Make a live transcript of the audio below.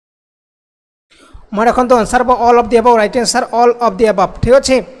मैं देखो आंसर हम all of the above right answer all of the above ठीक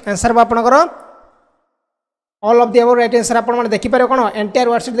अच्छे आंसर हम आपंकर all of the above right answer आप देखिपारे कौन एंटायर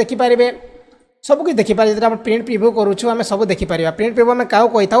वर्डशीट देखिपारे सब किसी देखिपारे जो प्रिंट प्रिव्यू करूँ आम सब देखिपारे प्रिंट प्रिव्यू आम क्या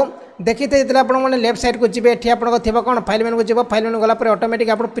कही था देखी थे जो आप लेफ्ट साइड को जी ये आप कौन फाइल मेनू को जी फाइल मेनू गलापर ऑटोमेटिक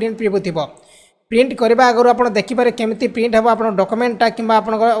आप प्रिंट प्रिव्यू थी प्रिंट करने आगु आप देखिपारे केमी प्रिंट हम आप डॉक्यूमेंटा कि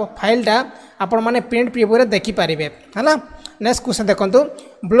फाइलटा आपण मैंने प्रिंट प्रिव्यू देखिपारे है नेक्स्ट क्वेश्चन देखो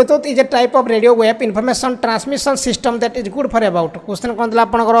Bluetooth is a type of radio wave information transmission system that is good for about question कौन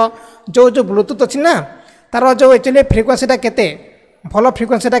आपंकर जो ब्लूटूथ अच्छी ना तार जो एक्चुअली फ्रिक्वेंसीटा केते भल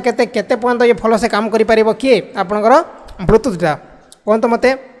फ्रिक्वेंसीटा केते केते पर्यंत ये भल से काम करि परिबो किए आपनकर ब्लूटूथटा कहतो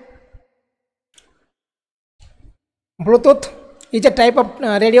मते Bluetooth is a type of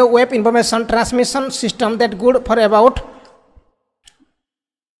radio wave information transmission system that good for about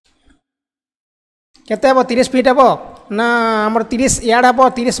केते हम 30 फीट हम ना आमर 30 यार्ड हम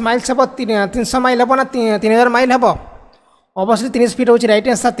 30 माइल्स हम 300 माइल हम ना 3000 माइल हम ऑब्वियसली 30 फीट होची राइट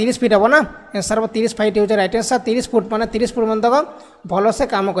आंसर 30 फीट हम ना आंसर 30 फीट होची राइट आंसर 30 फुट माने 30 फुट मन तक भल से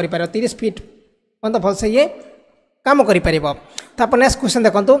काम करि पारो 30 फीट मन भल से ये काम करि पारिबो तापर नेक्स्ट क्वेश्चन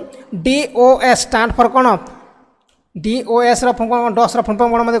देखंतु DOS stand for cone DOS row full form DOS row full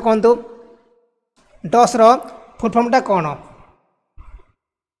form कोन मते कहंतु डॉस रो फुल फॉर्मटा कोन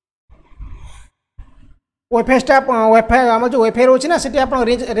वाईफाई आम जो वाईफाई रोचे ना सेठी आप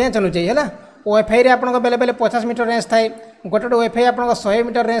रेंज अनुଯାयी है वाईफाई आप बेले बेले 50 मीटर रेंज थाए गोटे वाईफाई आप 100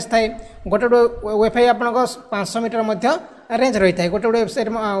 मीटर रेंज थाए गोटे वाईफाई आप 500 मीटर रेंज रही है गोटे वेबसाइट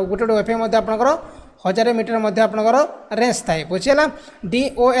गोटे वाईफाई आप 1000 मीटर आप रेंज थाए बुझीगला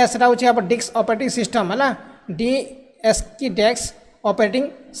DOS हूँ आप डिस्क ऑपरेटिंग सिस्टम है DS की डेस्क ऑपरेटिंग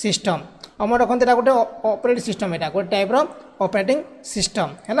सिस्टम आम रखते गोटे ऑपरेटिंग सिस्टम यहाँ गोटे टाइप ऑपरेटिंग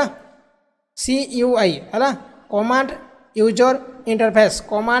सिस्टम है CUI है command user interface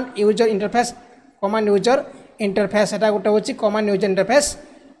command user interface एटा गोटे होची command user interface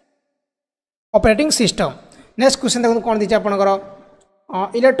operating system next question देखो कौन दीजिए आपंकर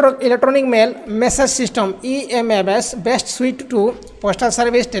electronic mail message system EMS best sweet to postal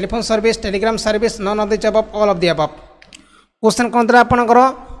service telephone service Telegram service none of the above all of the above question कौन था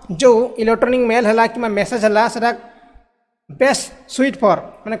आपंकर जो इलेक्ट्रॉनिक मेल है कि मेसेज है सेटा बेस्ट स्वीट फॉर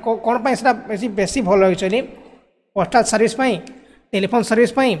मैंने कौन से बेसी भल actually postal service telephone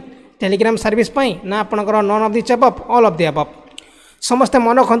service Telegram service ना आपंकर none of the above all of the above समस्ते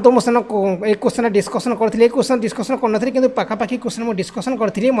मन रखु मुझे एक क्वेश्चन डिस्कसन करी क्वेश्चन डिस्कसन करनी कि पाखापाखी क्वेश्चन मुझे डिस्कसन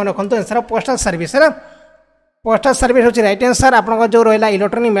करी मन रखु आंसर पोस्टल सर्विस है पोस्टल सर्विस हूँ राइट आंसर आप जो रहा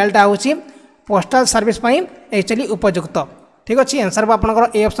इलेक्ट्रॉनिक मेलटा हूँ पोस्टल सर्विस एक्चुअली उपयुक्त ठीक अच्छे आंसर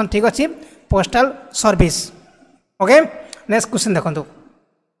आपंकर ए ऑप्शन ठीक अच्छे postal service okay next question देखो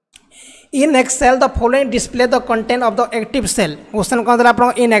इन Excel the following display the content of the active cell question कौन आप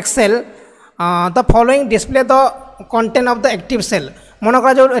इन Excel the following display the content of the active cell मन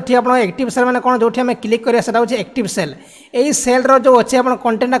करा जो एठी आप एक्टिव सेल मैंने कौन जो आम क्लिक करिया सेटा होची एक्टिव सेल यही सेल रो जो अच्छे आप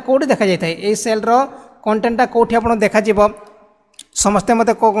कंटेंटा कौटी देखा जाए यही सेल रो कंटेंटा कौटी आप देखा जीव समस्ते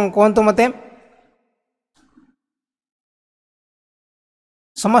मते कहतु मते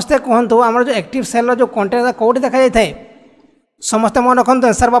समस्ते कहतु आम जो एक्टिव सेल रो जो कंटेंट कौटी देखा जाए समस्ते मन रखु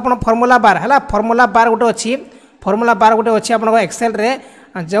आंसर आप फर्मूला बार है फर्मूला बार गोटे अच्छी फर्मूला बार गोटे अच्छी आप एक्सेल रे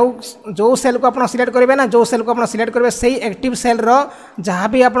जो सेल को आप सिलेक्ट करेंगे ना जो सेल को आप सिलेक्ट करेंगे से एक्टिव सेल रो जहाँ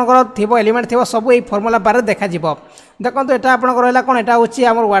भी आपंकर थी एलिमेंट थी सब ये फर्मूला बार देखा देखो यहाँ आप रहा कौन यहाँ हूँ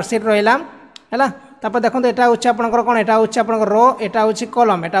आम वर्कशीट रहा है तापर देखो यहाँ हूँ आपंकर कौन यहाँ हूँ आपंकर रो यहाँ हूँ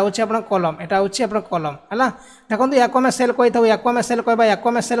कलम यहाँ हूँ आप कलम यहाँ हूँ आप कलम है देखो या आम सेल कही था या आम सेल कहवा या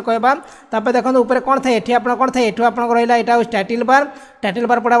आम सेल कहवा तापर देखो ऊपर कौन था ये आप कौन था ये आप रहा यहाँ हूँ टाइटल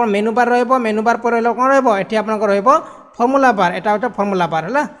बार पर मेनू बार रेनू बार पर रहा कौन रही आप फर्मूला बार यहाँ गोटे फर्मूला बार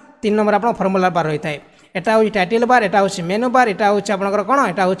है 3 नंबर आप फर्मूला बार रही है यहाँ हूँ टाइटल बार यहाँ हूँ मेनू बार यहाँ हूँ आपंकर कौन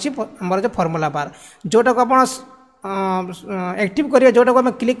यहाँ हूँ आमर जो फर्मूला बार जोटा को आप एक्टिव करेंगे जोटा को आम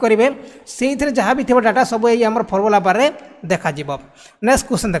क्लिक करेंगे से जहाँ भी थी डाटा सब ये आम फर्मूला बार में देखा नेक्स्ट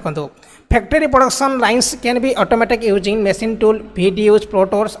क्वेश्चन देखो factory production lines can be automatic using machine tool VDUs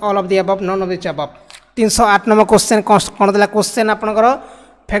प्रोटोर्स all of the above none of the above 308 number question कौन था क्वेश्चन आपंकर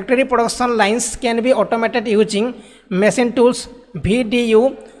factory production lines can be automated using machine tools VDU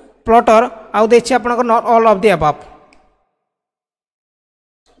plotter आउ देखिए आपंकर not all of the above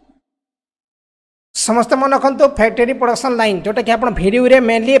समस्त मन रखु factory production line जोटा कि आप वीडियो रे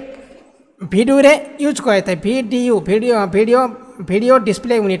मेनली वीडियो रे यूज करते VDU वीडियो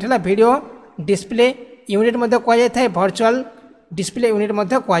डिस्प्ले यूनिट है video display unit कहुए virtual display unit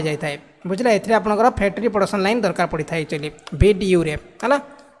कहुए बुझे ये आपंकर फैक्ट्री प्रोडक्शन लाइन दरकार पड़ी था एक्चुअली VDU रे है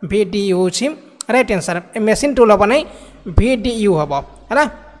VDU हूँ राइट आंसर मशीन टूल हम नहीं VDU हम है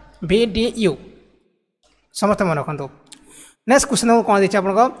VDU समस्त मन रखु। नेक्स्ट क्वेश्चन कौन देखिए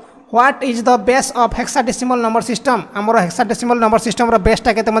आपको what is the base of hexadecimal number system आमर हेक्साडेसिमल नंबर सिस्टम रो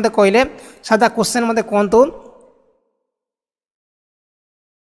बेसटा केते मते कहले सादा क्वेश्चन मते कहतु।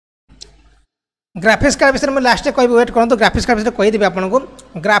 ग्राफिक्स कार्ड विषय में लास्ट कह वेट करूँ ग्राफिक्स कार्ड विषय कहीदेवी आपको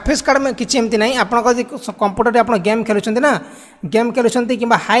ग्राफिक्स कार्ड में किसी एमती ना आप कंप्यूटर आप गेम खेलुं ना गेम खेलुं कि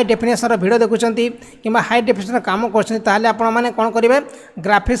हाई डेफिनेशन वीडियो देखुं कि हाई डेफिनेशन काम करें कौन करेंगे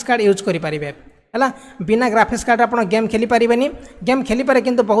ग्राफिक्स कार्ड यूज करेंगे है बिना ग्राफिक्स कार्ड आप गेम खेली पारे गेम खेली पारे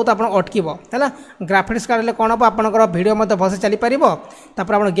किंतु बहुत आप अटक है ग्राफिक्स कार्ड कौन हम आपंकर भिडियो भलसे चली पार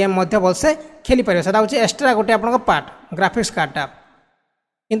तापर आप गेम भलसे खेली पारे से हूँ एक्सट्रा गोटे आप पार्ट ग्राफिक्स कार्डटा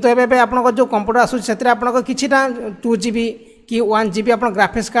किंतु एबे आपन जो कंप्यूटर आसूँ से आपन कि 2 GB कि 1 GB आप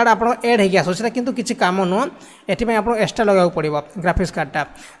ग्राफिक्स कार्ड आप एड हो आसूँ किंतु किसी काम नुह एटी आप एक्सट्रा लगा पड़ो ग्राफिक्स कार्डटा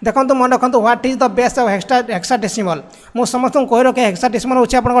देखो मन रखु what is the base of hexadecimal मु समस्त कही रखे हेक्साडेसिमल हूँ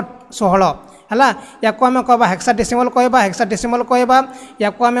आप 16 है या आम कह हेक्साडेसिमल कहवा हेक्साडेसिमल कहवा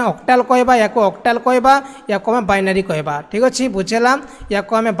या आम ऑक्टाल कहवा या ऑक्टाल कहवा या आम बाइनरी कहवा ठीक अच्छे बुझेगा या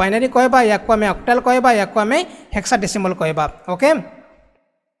आम बाइनरी कहवा या आम ऑक्टाल कहवा या आम हेक्साडेसिमल कहवा ओके।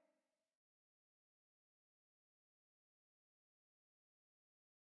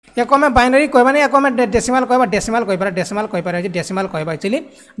 या आम बाइनरी कहबानी या आम डेसिमाल कहवा डेसिमाल कहीपर डेसिमाल कहवा एक्चुअली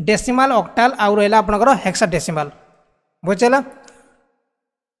डेसिमाल ऑक्टाल आउ रहा आपंकर हेक्साडेसिमल बुझेगा।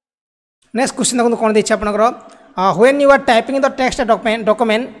 नेक्स्ट क्वेश्चन देखो कौन देखिए आपंकर when you are typing the text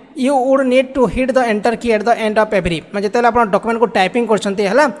document you would need to hit the enter की at the end of every मैं जिते आप डॉक्यूमेंट को टाइपिंग कर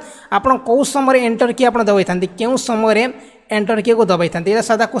आपड़ कौ समय एंटर की आप दबाई था क्यों समय एंटर की को दबाई था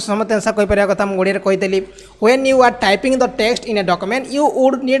सादा कुछ समस्त आंसर कहीपर कथा मुझे कहीदेली when you are typing the text in a document you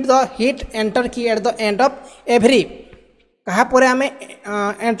would need the hit enter की at the end of every कहापर आम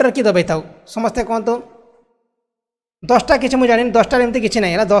एंटर की दबाई था समस्ते कहतु 10टा किसी मुझे जानी 10टा एमती किसी ना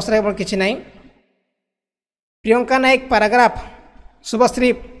है 10 किसी ना प्रियंका नायक पैराग्राफ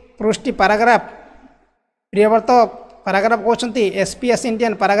शुभश्री पृष्टि पैराग्राफ प्रियव्रत पैराग्राफ कहते SPS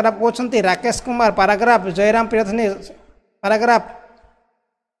इंडियन पैराग्राफ कहते Rakesh Kumar paragraph Jairam Priyadarshini paragraph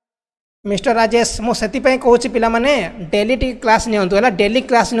mister Rajesh मुझे कहूँ पे daily T class नियंतु daily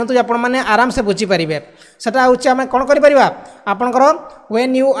class नियंतु आप आराम से बुझीपारे से हूँ कौन कर आपंकर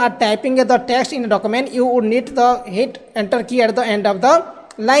when you are typing the text in document you would need the hit enter की at the end of the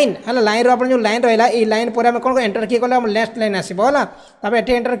line है लाइन रो जो लाइन रहा ये लाइन पर आम कौन एंटर की कले नेक्स्ट लाइन आसो है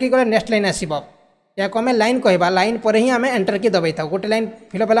ये एंटर की कले नेक्स्ट लाइन आसो या आम लाइन कहवा लाइन पर ही आम एंटर की दबाई था गोटे लाइन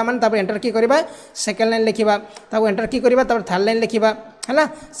फिलअप है मैंने एंटर की करवा सेकेंड लाइन लिखा एंटर की करवा थर्ड लाइन लिखा है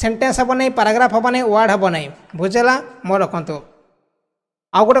सेंटेंस हम ना पैराग्राफ हम ना वर्ड हम ना बुझेगा मो रखु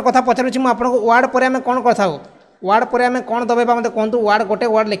आउ गोटे कथा पचारूँ मुझे वर्ड पर आम कौन कर वर्ड पर आम कौन दबाइबा मतलब कहतु वर्ड गोटे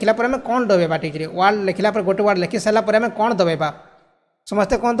वर्ड लिखला आम कौन दबाइबा ठीक है वर्ड लिखला गोटे वर्ड लिखि सारापर आम कौन दबाइबा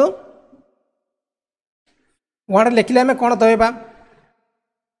समस्ते कहतु वर्ड लिखले आम कौन दबाइबा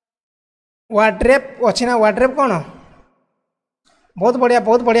वार्ड्रेप अच्छी ना वार्ड्रेप कौन बहुत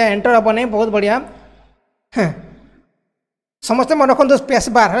बढ़िया एंटर हम नहीं बहुत बढ़िया समस्ते मन रखु स्पेस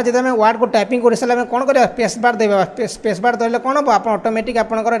बार है जब आम वर्ड को टाइपिंग कर सारे कौन कर स्पेस बार देवा स्पेस बार दबाइले कौन हम आप ऑटोमेटिक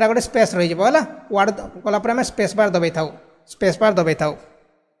आपंकर एटा गोटे स्पेस रही है वर्ड कलापर आम स्पेस बार दबाई था स्पेस बार दबाई था।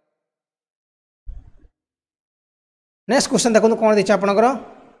 नेक्स्ट क्वेश्चन देखो कौन देखिए आपंकर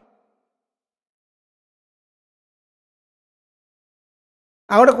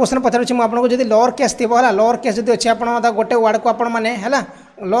आ गोटे क्वेश्चन पचारूँ मुझे जब लोअर केस थी है लोअर केस जब अच्छी आप गोटे वर्ड को आप है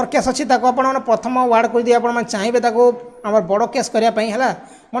लोअर केस अच्छी आप प्रथम वर्ड को जब आप चाहिए आम बड़ केस करने है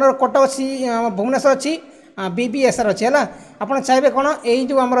मन कटक अच्छी भुवनेश्वर अच्छी BBSR अच्छी है आप चाहिए कौन यही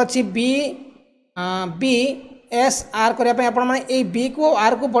जो आम अच्छी BSR करने आप बी को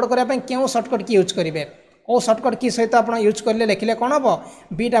आर को बड़ करने क्यों सर्टकट की यूज करेंगे कौ सर्टकट की सहित आप यूज करेंगे लिखिले कौन हम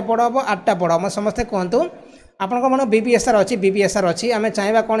बीटा बड़ हम आरटा बड़ हम समस्ते कहतु आपन मन BBSR अच्छी आम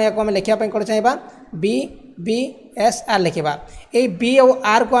चाहिए कौन या आम लिखापी कौन चाहिए BBSR लिखा ये बी और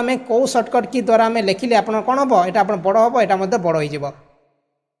आर को आम कौ सर्टकट की द्वारा आम लिखिले आप कौन हम यहाँ आप बड़ हम यहाँ बड़ हो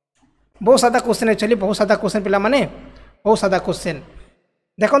बहुत सादा क्वेश्चन एक्चुअली बहुत सादा क्वेश्चन पे बहुत सादा क्वेश्चन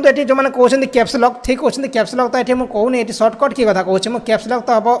देखो ये जो मैंने कहते कैप्स लॉक ठीक कहते कैप्स लॉक तो ये मुझे कहूनी ये सर्टकट की कथा कहूँ कैप्स लॉक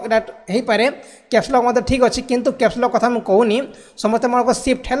तो हम हो पारे कैप्स लॉक मतलब ठीक अच्छे किंतु कैप्स लॉक कथा मुझे कहूनी समस्त मन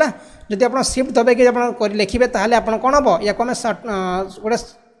शिफ्ट है जब आप शिफ्ट दबाई आप लिखे ताल आप कौन हम या आम गोटे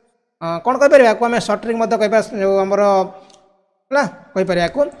कौन कहीपर या आम सर्टरिंग जो आमर है कहीपर या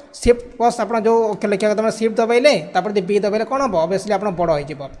शिफ्ट प्लस आप जो लिखा कथा शिफ्ट दबाइले बी दबाइले कौन हम ऑब्वियसली आप बड़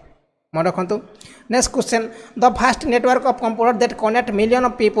हो मन रखु। Next question the fast network of computer that connect million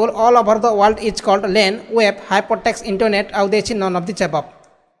of people all over the world is called LAN web hypertext internet आउ देछि none of the above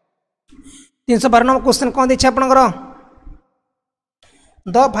 312 number question कौन देखिए आपंकर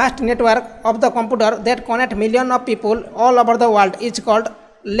the vast network of the computer that connect million of people all over the world is called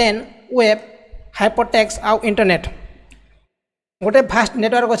lane web hypertext आउ internet गोटे fast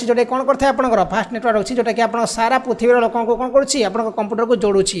network अच्छी जोटा कौन करता है आपंकर फास्ट नेटवर्क अच्छी जोटा कि आप सारा पृथ्वी लोक कौन कर कंप्यूटर को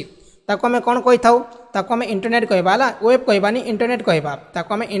जोड़ुची ताको आम कौन कही था ताको आम इंटरनेट कहवा है वेब कहबानी इंटरनेट कहवा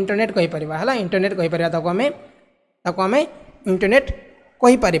ताको आम इंटरनेट कहीपर है इंटरनेट कहीपर ताको आम इंटरनेट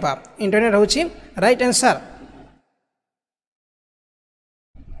कहीपर इंटरनेट हूँ राइट आंसर।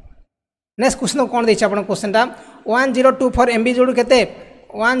 नेक्स्ट क्वेश्चन कौन देखिए आप क्वेश्चन 1024 MB जोड़ू के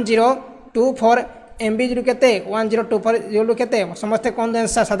 1024 MB जोड़ू के 1024 जोड़ू के समस्ते कौन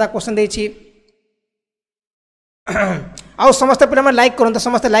आंसर सादा क्वेश्चन देखिए आउ समस्त पे लाइक करूँ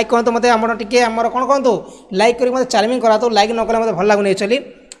समस्त लाइक करूँ मत आम टे आम कौन कहतु लाइक कर मतलब चार्मिंग करा लाइक न कले मतलब भल लगुनि एक्चुअली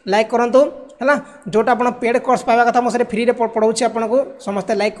लाइक करूँ है जोटा आप पेड कोर्स पाइबा कथा मुझे फ्री में पढ़ाऊँ आपको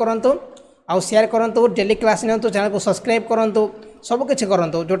समस्ते लाइक करूँ आउ शेयर करूँ डेली क्लास नियंतु चैनल को सब्सक्राइब करूँ सबकि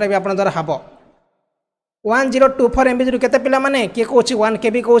करूँ जोटा भी आप द्वारा हम 1024 MB के पे किए कौन 1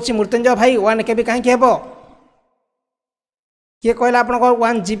 KB कौन मृत्युंजय भाई 1 KB कहीं हे किए कहला आप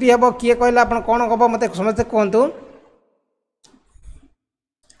 1 GB हे किए कहला आप कौन हम मत समस्ते कहतु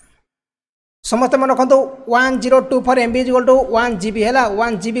समस्त मन रखु 1024 MB टू 1 GB है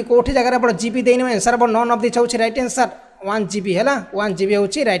 1 GB कौटी जगह आप GB देने आंसर हम नन ऑफ दिस हूँ राइट आंसर 1 GB है 1 GB हूँ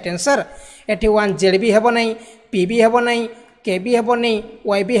राइट आंसर एटी 1 ZB हेब नहीं PB हेब नहीं KB हेब नहीं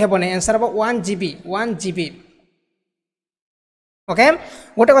YB हेब नहीं आंसर हम 1 GB ओके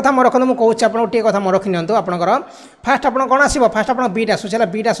गोटे कथा मैं रखु मुझे कौच आप गोटे कथा मैं रखी नियंतु आपंकर फास्ट आप कौन आसो फास्ट आप बीट आसूँ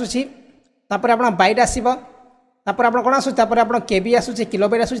बीट आसूँ तापर आप बाइट आसो तापर आप कौन आसूँ तापर आप KB आसूँ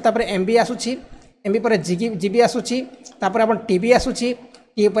किलोबाइट आसूँ तापर MB आसूँ MB पर GB आसूँ तापर आप TB आसूँ टी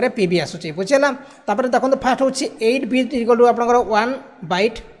पर PB आसूँ बुझेगा तापर देखो फास्ट हूँ 8 बिट इक्वल टू आपंकर 1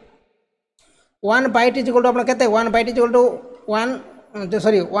 bite 1 bite is equal to आप 1 bite is equal to 1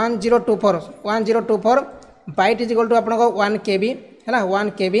 sorry 1024 bite is equal to आपंकर 1 KB है 1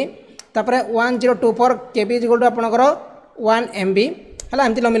 KB तापर 1024 KB इज इक्वल टू आपंकर 1 MB है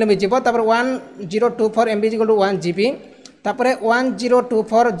एमती लंबी लंबी जीव 1024 MB is equal to 1 GB तापर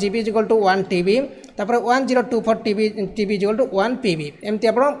 1024 GB is equal to 1 TB तापर 1024 TB is equal to 1 PB एमती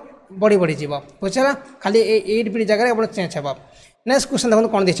आप बढ़ी बढ़ी जीव बुझेगा खाली 8 बिट जगह आप चेंज हे। नेक्स्ट क्वेश्चन देखो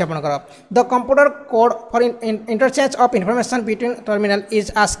कौन देखिए आपंकर the computer code for interchange of information between terminal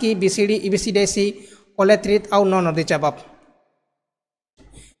is ASCII BCD EBCDIC कोलेथ्रिथ आउ none of this above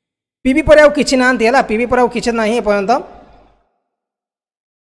PB पर आउ किछि ना है PB पर आउ किछि ना एपर्यंत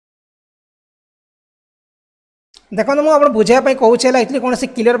देखो मुझे बुझापी कहूँ एक्चुअली कौन से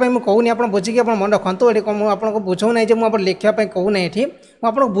क्लीयर मुझे कहूनी आप बुझी आप मन रखु ये आपको बुझाऊ ना मुझे लिखापी कहूना ये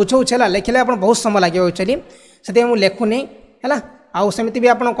मुझे बुझाऊँ है लिखले आप बहुत समय लगे एक्चुअली से मुझे लिखुनी है आउ सेमती भी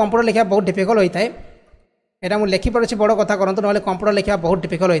आप कंप्यूटर लिखा बहुत डिफिकल्ट होता है यहाँ मुझे लिखिपारे बड़ कथा करूँ ना कंप्यूटर लिखा बहुत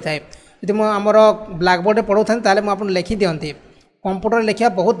डिफिकल्ट होता है यदि मुझे आमर ब्लैक बोर्ड पढ़ाऊँ ताले मुझे लिखि दिखती कंप्यूटर लिखा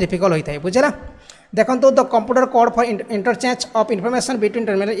बहुत डिफिकल्ट होता है बुझेगा देखो the computer code for interchange of information between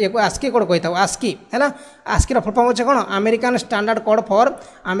terminal ये ASCII कोड कही था ASCII है ASCII फुल फॉर्म होचे कौन American standard code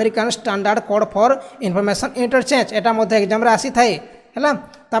for information interchange Etah Madhya exam रे आसी थाए है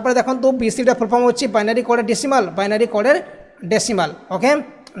तापर देखो BCD फुल फॉर्म होची binary coded decimal okay.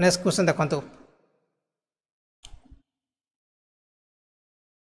 Next question देखो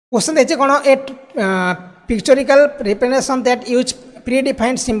क्वेश्चन देखिए कौन ए पिक्चोरिकल representation that use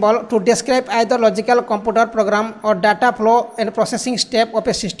predefined symbol to describe either logical computer program or data flow and processing step of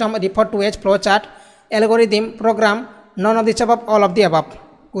a system referred to as flow chart algorithm program none of the above all of the above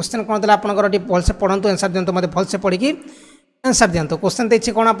question कौन देला आपनकर T भल से पढ़ंतु answer दियंतु मते भल से पढ़ी की आंसर दियंतु क्वेश्चन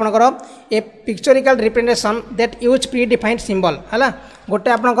देछि कोन आपनकर ए पिक्चोरिकल representation that use predefined symbol हला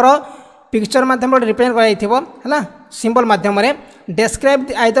गोटे आपनकर पिक्चर माध्यम रिप्रेजेंट कराई थिबो हला सिंबल माध्यम रे डिस्क्राइब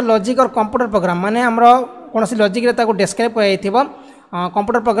आइदर लॉजिक और कंप्यूटर प्रोग्राम माने हमरो कोनोसी लॉजिक रे ताको डिस्क्राइब कराई थिबो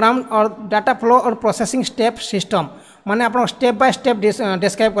कंप्यूटर प्रोग्राम और डाटा फ्लो और प्रोसेसिंग स्टेप सिस्टम माने आप स्टेप बाय स्टेप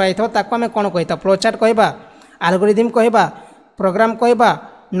डिस्क्राइब कराई आम कौन कही फ्लो चार्ट कहवा एल्गोरिथम कहवा प्रोग्राम कहवा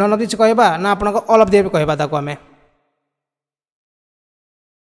नन ऑफ दिस कहवा ना आप ऑल ऑफ द कहवा आम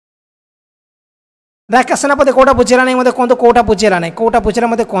राकेश सेनापति कौटा बुझेगा नहीं मत कहतु कौटा बुझेगा नहीं कौटा बुझेगा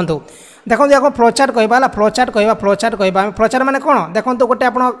मत कहतु देखो जो आप फ्लो चार्ट कहवा फ्लो चार्ट माने कौन देखो गोटे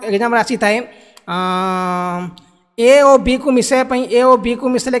आप एग्जाम आसी थाए ए और बी को मिसाइप ए और बी को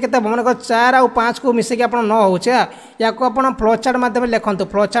मिसले के मन 4 और 5 को मिसेक आप 9 होचे या फ्लो चार्ट माध्यम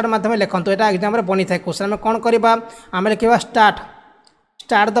लिखु यहाँ एग्जाम बनी था क्वेश्चन आम कौन करवा आम लिखा स्टार्ट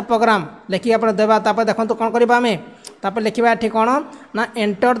द प्रोग्राम लिखिए आप देवा देखो कौन करवा आम तापर लिखा ये कौन ना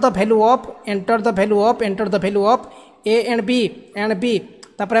enter the value of A and B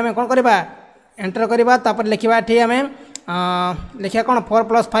तापर आम कौन करवा एंटर करवा तापर लिखा ये आम लिखा कौन 4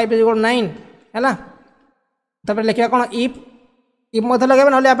 + 5 = 9 है। तापर लिखा कौन इफ इफ मत लगे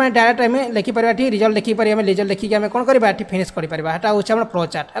ना आप डायरेक्ट आम लिखिपर ये रिजल्ट लिखिपर रिजल्ट लिखिक आम कौन करवा ये फिनिश करा हूँ आम फ्लो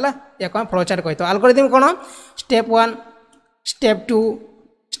चार्ट है। या कौन फ्लो चार्ट कही एल्गोरिथम कौन स्टेप 1 स्टेप 2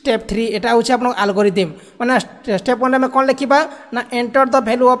 स्टेप 3 यहाँ हूँ आप एल्गोरिथम मैंने स्टेप 1 में कौन लिखा ना एंटर द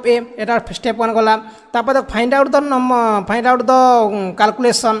वैल्यू ऑफ ए यहाँ स्टेप 1 गला तापर फाइंड आउट द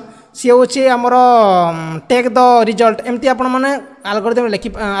कैलकुलेशन सी हूँ आमर टेक द रिजल्ट एमती आप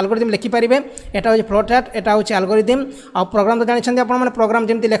एल्गोरिथम लिखिपारे। यहाँ हूँ फ्लो चार्ट यहाँ हूँ एल्गोरिथम आ प्रोग्राम तो जानते आप प्रोग्राम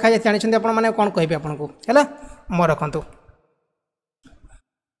जमी लिखा जाए जानते आप कौन कह आपको है मो रखु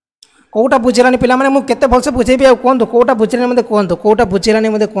कौटा बुझेलानी पिला माने मु केते भलसे बुझेबी आ कोन कौटा बुझेलानी मते कोन कौटा बुझेलानी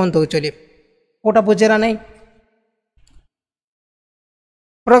मते कोन एक्चुअली कौटा बुझेला नहीं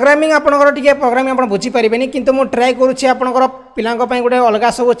प्रोग्रामिंग आपनकर टिके प्रोग्रामिंग आपण बुझी परिबेनी किंतु मु ट्राई करूची आपनकर पिलांक पई गोटे अलगा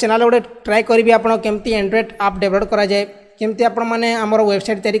सब चैनल गोटे ट्राई करबी आपण केमती एंड्रॉइड ऐप डेवलप करा जाए केमती आपण माने हमर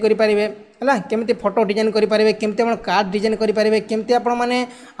वेबसाइट तैयारी करि परिबे हला केमती फोटो डिजाइन करि परिबे केमती आपण कार्ड डिजाइन करि परिबे केमती आपण माने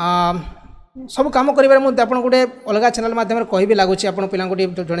सब कम कर गोटे अलग चैनल माध्यम कह भी लगुच आप पिला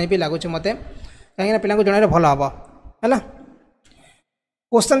जन भी लगुच मत कहीं पिला जन भल हम है।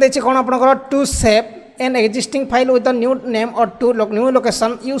 क्वेश्चन देखिए कौन आपंकर to save N existing file with the new name और to new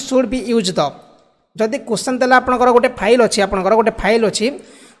location you should be use the जदि क्वेश्चन देला आपंकर गोटे फाइल अच्छी आपंकर गोटे फाइल अच्छी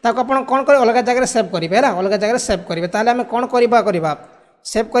ताको आप कौन कर अलग जगह सेव करेंगे है अलग जगह सेव करेंगे ताहले आम कौन करवा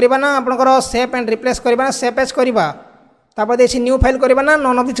सेव करवा ना आपंकर सेव एंड रिप्लेस करवा ना सेव एज करवा तापर देखिए न्यू फाइल करवा ना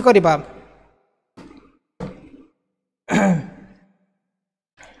नन ऑफ दिस करवा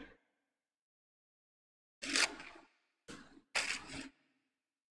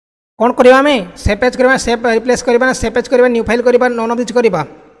कौन करवा आम सेव पेज करवा सेव रिप्लेस करवा ना सेव पेज करवा न्यू फाइल करवा नन ऑफ दिस करवा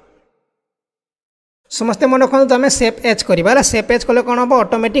समस्ते मन रखु तो आम सेव एज करवा सेव एज कले कौन हम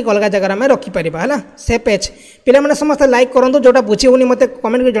ऑटोमेटिक अलग जगह आम रखिपर है सेव एज पे समस्त लाइक करूँ जोटा बुझे होनी मत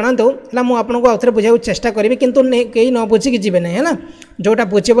कमेंट कर जनातु है मुझे आपको आउ थे बुझा चेष्टा करी कितु कहीं न बुझिकी जी ना है जोटा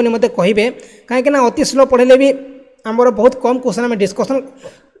बुझेबनी मत कहे कहीं अति स्लो पढ़े भी आमर बहुत कम क्वेश्चन आम डिस्कसन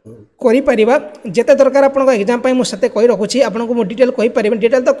करिपरिबा जेते दरकार आपन एग्जाम पई मु सते कहि रखुछि आपन को मु डिटेल कहि परिबे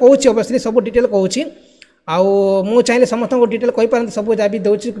डिटेल तो कहूछि ऑब्वियसली सब डिटेल कहूछि आउ मु चाहिले समस्त को डिटेल कहि परंत सब जा भी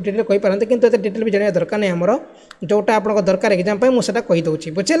दउछि डिटेल कहि परंत किंतु एते डिटेल भी जानिया दरकार नै हमरो जोटा आपन को दरकार एग्जाम पई मु सेटा कहि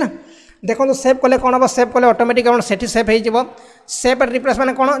दउछि बुझिला देखो सेव कले कौन हम सेव कले ऑटोमेटिक आप सेठी सेव हो सेव एंड रिप्लेस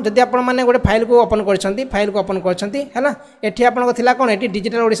माने कौन जदि आप गोटे फाइल को ओपन कर एठी आपन थिला कौन एठी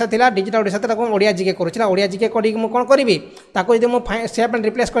डिजिटल ओडिशा थिला डिजिटल ओडिशा तक ओडिया जीके करूछला ओडिया जीके करी मु कोन करबी ताको जदि मु सेव एंड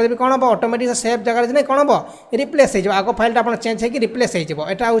रिप्लेस कर देबी कोन हो ऑटोमेटिक सेव जगह जे कोन हो रिप्लेस हो आगो फाइल आपन चेंज है कि रिप्लेस हो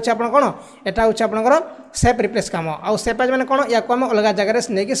एटा होछ आपन कोन एटा होछ आपनकर सेव रिप्लेस काम आ सेव पेज माने कोन या को हम अलग जगह रे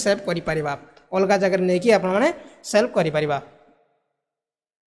नेकी सेव करि परिबा अलग जगह नेकी आपन माने सेव करि परिबा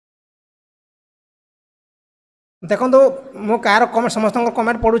देखो मो कार कमेंट समस्त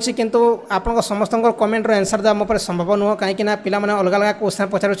कमेंट पढ़ुची किंतु आपन समस्त कमेंटर आंसर देवा मोपर संभव नुह कहीं पिला माने अलग अलग क्वेश्चन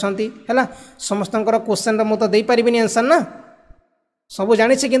पचारुछंती है समस्त क्वेश्चन मु तो दे पारिबिनी आंसर ना सब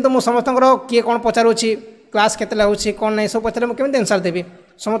जानी किंतु मु समस्त किए कौन पचारुची क्लास केतला होची कौन नहीं सब पचारे मुझे आंसर देवी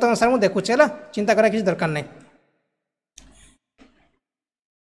समस्त आंसर मुझे देखुची है चिंता करा किसी दरकार नहीं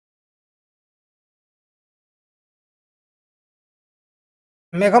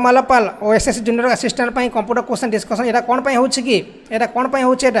मेघमाला पाल OSS junior assistant computer question discussion यहाँ कौन हो कि कौन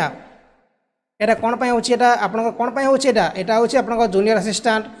होटा कौन होटा आप कौन होटा यहाँ हूँ आप junior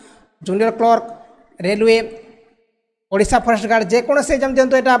assistant junior clerk railway Odisha forest guard जेकोसी exam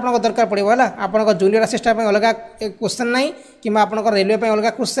दिंतु यहाँ आप दरकार पड़ो है आप जूनियर असिस्टेंट अलग क्वेश्चन ना कि आप रेलवे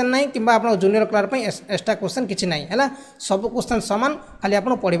अलग क्वेश्चन ना कि आप जूनियर क्लर्क एक्स्ट्रा क्वेश्चन किसी ना है सब क्वेश्चन सामान खाली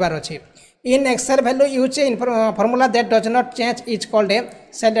आप पढ़ार अच्छे इन Excel value use formula that does not change is called a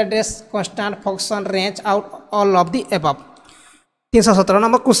cell address constant function range out all of the above 317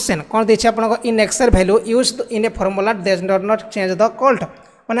 number question कौन देखिए आप इन Excel value use in a formula that does not change the called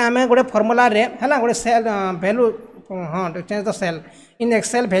मैंने आम गोटे formula रे है गोटे cell value हाँ change the cell in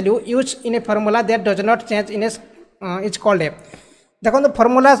Excel value use in a formula that does not change in is called a देखो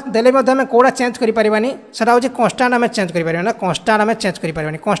formula देले आम कौड़ा चेंज करें सेटा हूँ कन्स्टाट आम चेंज करें कन्स्टाट आम चेंज करें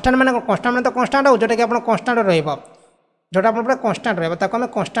कन्स्टाट मैंने कन्स्टाट मैंने तो कन्स्टाट हो जोटा कि आप कन्स्टाट रोटा आप पूरा कन्स्टाट रहा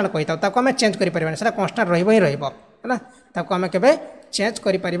कन्स्टाट कही था आम चेंज करें से कन्स्टाट रही है आम के चेंज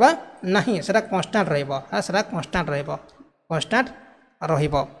करा ना से कन्स्टाट रहा कन्स्टाट कन्स्टाट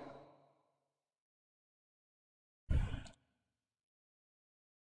रहा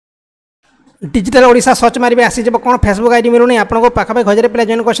डिजिटल ओडिशा सर्च मारे आसीज कौन फेसबुक आईडी मिलूनी आपको पाखापाखि 1000 पिला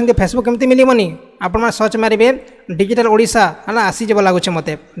जॉइन कर फेसबुक केमती मिलमनी आप सर्च मारे डिजिटल ओडिशा है आसीज लगुच मत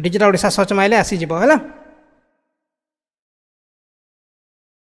डिजिटल ओडिशा सर्च मारे आसीज है।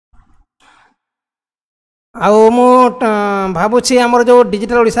 आउ मु भावुची आमर जो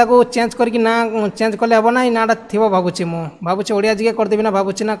डिजिटल ओडिशा को चेंज करके ना चेंज कले हम ना नाटा थी भावुची मु भावुची ओडिया जीके करदेवी ना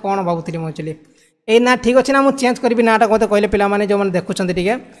भावुची ना कौन भावुली मुझे एक्चुअली ये ना ठीक अच्छे ना मुझे चेंज करी नाटा मत कहले पे जो मैंने देखुं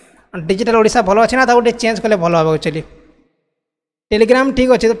टे डिजिटल ओडिशा भल अच्छे ना गोटे चेंज कले भल हम एक्चुअली टेलीग्राम ठीक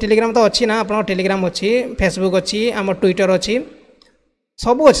अच्छे तो टेलीग्राम तो अच्छी ना आप टेलीग्राम अच्छी फेसबुक अच्छी आम ट्विटर अच्छी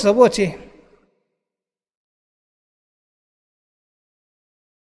सबू अच्छी सबू अच्छी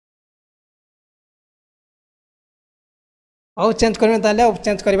और चेंज करें ताले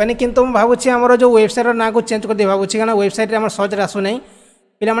चेंज करवानी किंतु भावुची आमर जो वेबसाइट ना को चेंज कर दे भावुची कारण वेबसाइट आम सर्च आसूना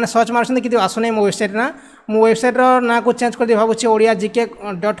पिला मैंने सर्च मार्च कि आसूना मो वेबसाइट ना मो वेबसाइट ना को चेंज कर दे भावुची Odia GK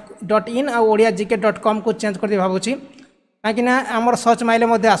 .in uh ODIAGK.com को चेंज कर दे भावुची कहीं आमर सर्च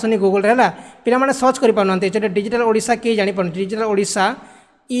माइले आसुनी गूगल है पिला मैंने सर्च कर पारना डिजिटल ओडिशा कहीं जापर डिजिटल ओडिशा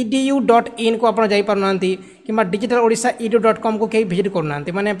edu.in को आप जापारना कि डिजिटल ओडिशा edu.com को कहीं विजिट करना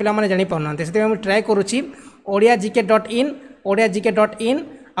मैंने पे जापारना से ट्राए करुँची ODIAGK.in ODIAGK.in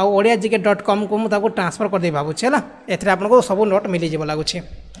आ ODIAGK.com को मुझे ट्रांसफर कर दे भावुँ है एथेर आपको सब नोट मिल जाए लगुच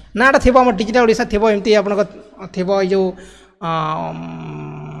नाटा थी आम डिजिटल ओडिशा थी एमती आप जो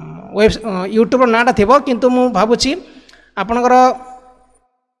वेब यूट्यूब नाटा थी किंतु मु भावुची आपणकर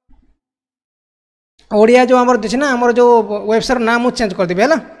ओडिया जो आमर देखिए ना आमर जो वेबसाइट नाम मुझे चेंज करदेवी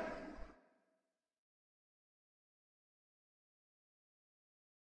है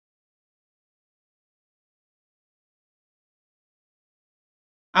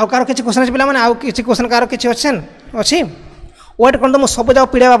आउ कार किसी क्वेश्चन अच्छे पे आउ किसी क्वेश्चन कार किसी अच्छी वेट करते मुझे सब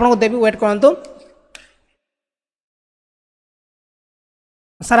जाक पीडीएफ आपको देवी वेट करूँ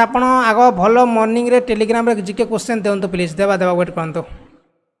सर आप आग भल मॉर्निंग रे टेलीग्राम रे जीके क्वेश्चन दिंतु प्लीज देवा देवा वेट करूँ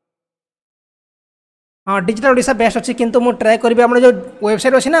हाँ डिजिटल ओडिशा बेस्ट अच्छी किंतु मुझे ट्राए करी आम जो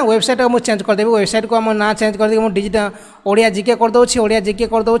वेबसाइट अच्छी ना वेबसाइट मुझे चेंज करदेवी वेबसाइट को आम ना चेंज करदे मुझे डिजिटल ओडिया जीके करदे ओडिया जीके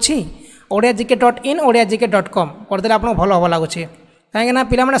करदे ODIAGK.in ODIAGK.com करदे आप भल हम लगुच कहीं ना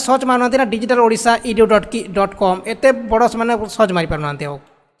पिला सर्च मारुना ना डिजिटल ओडिशा edu.com एत बड़ से सर्च मारी पारना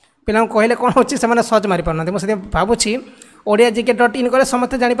पिला कहले कौन अच्छी से सर्च मारी पारना मुझे भावुची ODIAGK.in कले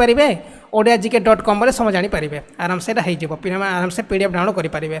समस्त जानीपारे ODIAGK.com बोले समझ जानीपारे आराम से हो पिला आराम से पीडीएफ डाउनलोड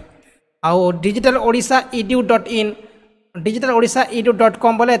करेंगे आउ digital Odisha edu.in digital Odisha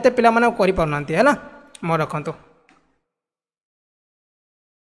edu.com बोले एत पिला कर पारना है मो रखु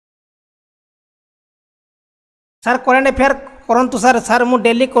सर करेन्ट अफेयर करंतु सर सर मु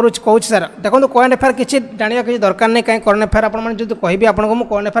डेली कहूँ सर देखो करेन्ट अफेयर किसी जाना किसी दरकार नहीं कहीं करेन्ट अफेयर आपको जो कहि आपको मुझे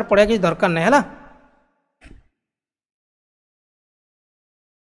करेन्ट अफेयर पढ़ा किसी दरकार नहीं है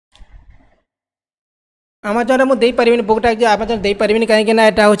आमाजन मुझे पारिनी बुकटा जो आमाजन दे पारिनी कहीं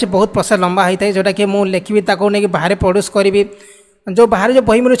यहाँ हूँ बहुत प्रोसेस लंबा होता है जोटा कि मुझे लिखी नहीं बाहर प्रोड्यूस करी जो बाहर जो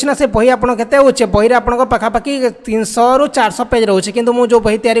बही मिलूँ ना से बही आप के बही आपको पाखापाखि 300 ରୁ 400 पेज रोचे किंतु मु जो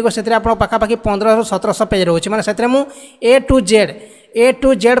बही तैयारी कर पाखापाखि 1500 ରୁ 1700 पेज रोचे मैंने से ए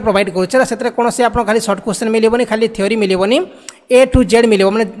टू जेड प्रोवाइड करूँ से कौन से आप खाली सर्ट क्वेश्चन मिलबनी खाली थ्योरी मिलबनी ए टू जेड मिल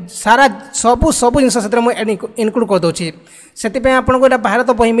मैंने सारा सबू सब जिन इनक्लूड करदे से आपको यहाँ बाहर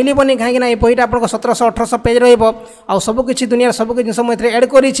तो बही मिलबनी कहीं ये बहीटा आप 1700-1800 पेज रहा सबकि दुनिया सबकि जिन मुझे एड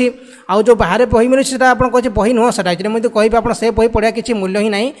करी जो बाहर बही मिलूँ आप बही नुह से मुझे कह आप से बही पढ़ा किसी मूल्य ही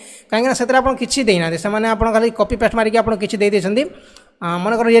ना कहीं से आप किसी देना से खाली कॉपी पेस्ट मारिक आप किसी देते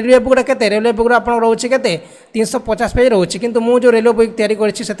मनकर रेलवे बुकटा के रेलवे बुक आप रोचे के 350 पेज रोचे किंतु मु जो रेलवे बुक तैयारी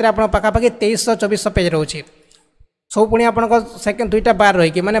कर पाखापाखि 2300-2400 पेज रोचे सब पुणी आप सेकेंड दुईटा बार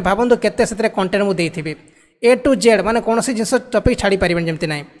रही मैंने भावतु केते से कंटेंट मुझे देती ए टू जेड माने कौन सी जिन टॉपिक छाड़ी पारे जमती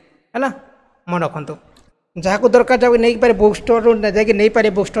ना है मन रखु जहाँ को दरकार जब नहीं पारे बुक स्टोर जाकि नहीं पारे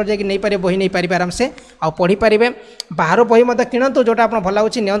बुक स्टोर जाकि नहीं पारे बही नहीं पारे आराम से आ पढ़ी पारे बाहर बही मत किणतु जोटा आप भल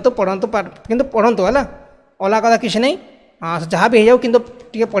लगे नियंतु पढ़तु कि पढ़तु है अलग कथा किसी नहीं जहाँ भी हो जाऊ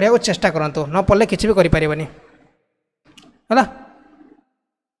कि पढ़ा चेष्टा करूँ न पढ़ले किसी भी करें है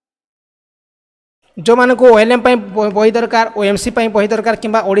जो मान को OLM बही दरकार OMC बही दरकार कि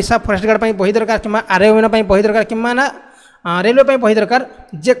ओडिशा फॉरेस्ट गार्ड बही दरकार कि RION बही दरकार कि रेलवे बही दरकार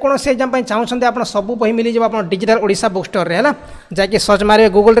जेकोसी एग्जाम चाहते आप सब बही मिल जाए आप डिजिटल ओडिशा बुक स्टोर है जैकि सर्च मारे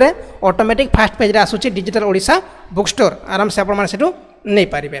गूगल रे automatic fast page आसूँ digital Odisha book store आराम से आप नहीं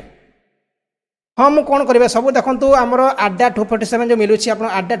पारे हाँ मुझे कौन करेंगे सब देखो आमर ADDA 247 जो मिलूँ आप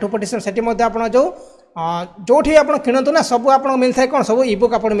ADDA 247 से आप जो जो आप किणतु ना सब आप मिलता है कौन सब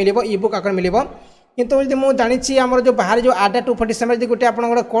इबुक आप इबुक आकर मिल किंतु जब मुझे जानी आम जो बाहर जो ADDA 247 जो गोटे आप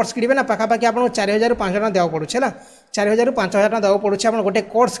कोर्स किणवे ना पाखापाखि आपको 4000-5000 टका देवा पड़े है 4000-5000 टका देवा पड़े आप गोटे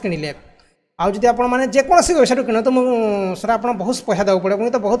कोर्स किणिले आदि आप जेकोसी वेबसाइट किणतु सर आप बहुत पैसा देवा पड़े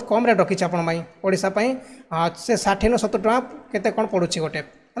मुझे तो बहुत कम रेट रखी ओडिशा से 60-70 टका केते कौन पड़ुची गोटे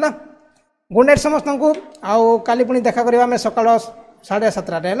है गुड नाइट समस्त को आउ काली पुणी देखा करवा सकाल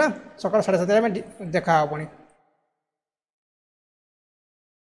 7:30 है ना सकाल 7:30 में देखा पुणी।